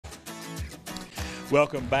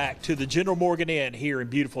Welcome back to the General Morgan Inn here in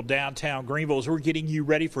beautiful downtown Greeneville as we're getting you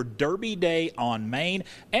ready for Derby Day on Main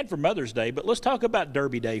and for Mother's Day. But let's talk about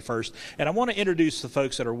Derby Day first. And I want to introduce the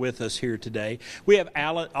folks that are with us here today. We have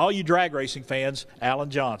Alan, all you drag racing fans, Alan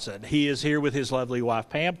Johnson. He is here with his lovely wife,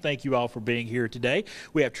 Pam. Thank you all for being here today.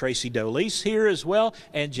 We have Tracy Dolise here as well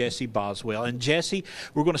and Jesse Boswell. And Jesse,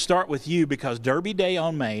 we're going to start with you because Derby Day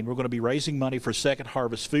on Main, we're going to be raising money for Second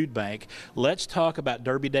Harvest Food Bank. Let's talk about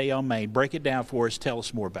Derby Day on Main. Break it down for us. Tell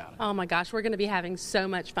us more about it. Oh my gosh, we're going to be having so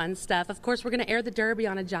much fun stuff. Of course, we're going to air the Derby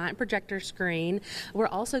on a giant projector screen. We're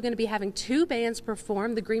also going to be having two bands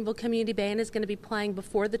perform. The Greeneville Community Band is going to be playing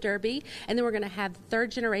before the Derby, and then we're going to have the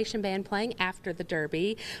Third Generation Band playing after the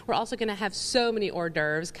Derby. We're also going to have so many hors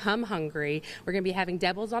d'oeuvres. Come hungry. We're going to be having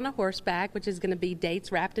Devils on a Horseback, which is going to be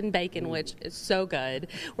dates wrapped in bacon, which is so good.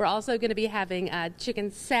 We're also going to be having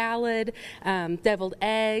chicken salad, deviled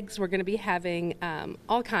eggs. We're going to be having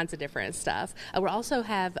all kinds of different stuff. We'll also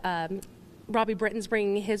have Robbie Britton's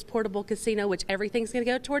bringing his portable casino, which everything's going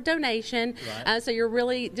to go toward donation. Right. So you're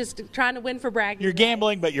really just trying to win for bragging. You're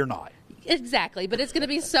gambling, but you're not. Exactly, but it's going to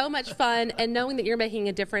be so much fun, and knowing that you're making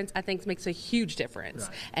a difference, I think makes a huge difference.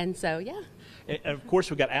 Right. And so, yeah. And of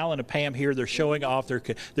course, we've got Alan and Pam here. They're showing off their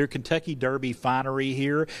Kentucky Derby finery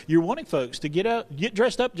here. You're wanting folks to get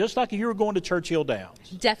dressed up just like if you were going to Churchill Downs.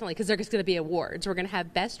 Definitely, because there's going to be awards. We're going to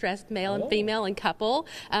have best dressed male and female and couple,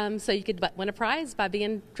 so you could win a prize by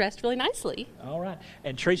being dressed really nicely. All right.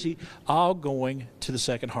 And Tracy, all going to the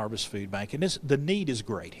Second Harvest Food Bank, and the need is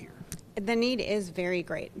great here. The need is very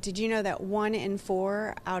great. Did you know that 1 in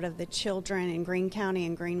 4 out of the children in Greene County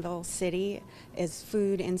and Greeneville City is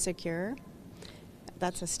food insecure?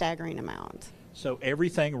 That's a staggering amount. So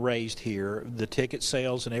everything raised here, the ticket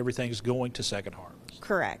sales and everything's going to Second Harvest?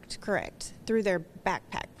 Correct. Through their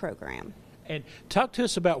backpack program. And talk to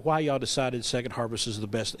us about why y'all decided Second Harvest is the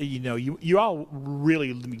best. You know, you all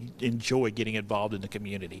really enjoy getting involved in the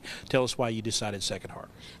community. Tell us why you decided Second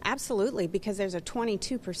Harvest. Absolutely, because there's a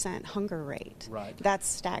 22% hunger rate. Right. That's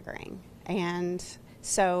staggering. And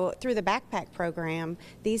so through the backpack program,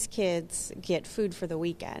 these kids get food for the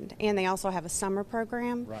weekend. And they also have a summer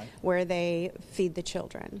program where they feed the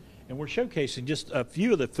children. And we're showcasing just a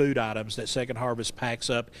few of the food items that Second Harvest packs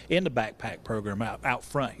up in the backpack program out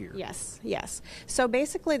front here. Yes. So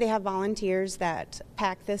basically they have volunteers that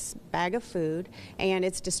pack this bag of food, and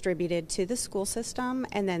it's distributed to the school system,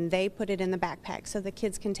 and then they put it in the backpack so the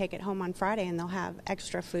kids can take it home on Friday and they'll have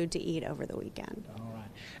extra food to eat over the weekend. All right.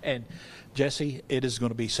 And Jesse, it is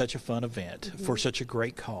going to be such a fun event for such a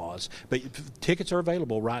great cause. But tickets are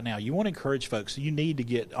available right now. You want to encourage folks. You need to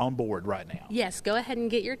get on board right now. Yes, go ahead and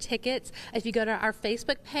get your tickets. If you go to our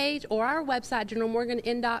Facebook page or our website,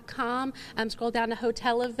 generalmorganinn.com, scroll down to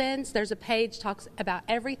hotel events. There's a page talks about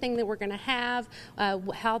everything that we're going to have,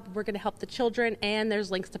 how we're going to help the children, and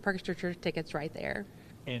there's links to purchase your tickets right there.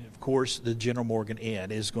 And, of course, the General Morgan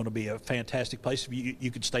Inn is going to be a fantastic place.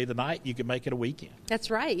 You could stay the night. You could make it a weekend.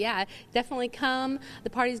 That's right, yeah. Definitely come.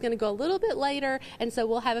 The party's going to go a little bit later, and so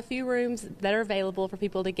we'll have a few rooms that are available for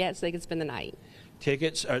people to get so they can spend the night.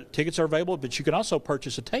 Tickets are available, but you can also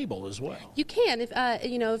purchase a table as well. You can.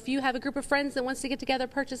 If you have a group of friends that wants to get together,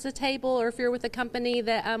 purchase a table, or if you're with a company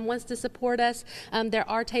that wants to support us, there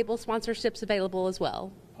are table sponsorships available as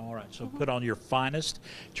well. All right, so put on your finest.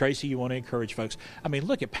 Tracy, you want to encourage folks. I mean,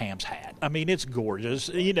 look at Pam's hat. I mean, it's gorgeous.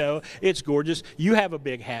 You know, it's gorgeous. You have a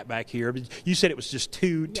big hat back here. You said it was just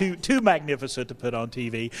too magnificent to put on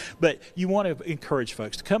TV. But you want to encourage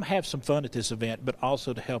folks to come have some fun at this event, but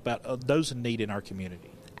also to help out those in need in our community.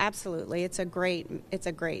 Absolutely. It's a great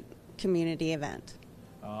community event.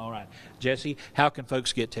 All right. Jesse, how can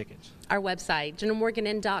folks get tickets? Our website,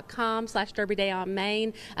 generalmorganinn.com/Derby Day on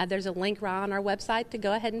Main. There's a link right on our website to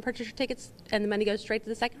go ahead and purchase your tickets, and the money goes straight to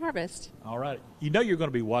the Second Harvest. All right. You know you're going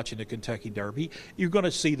to be watching the Kentucky Derby. You're going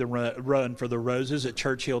to see the run for the Roses at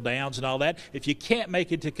Churchill Downs and all that. If you can't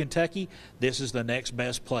make it to Kentucky, this is the next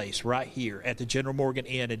best place right here at the General Morgan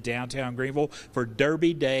Inn in downtown Greeneville for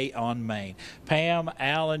Derby Day on Main. Pam,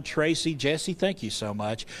 Alan, Tracy, Jesse, thank you so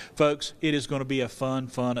much. Folks, it is going to be a fun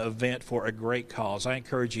event for a great cause. I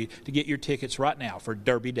encourage you to get your tickets right now for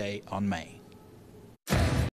Derby Day on Main.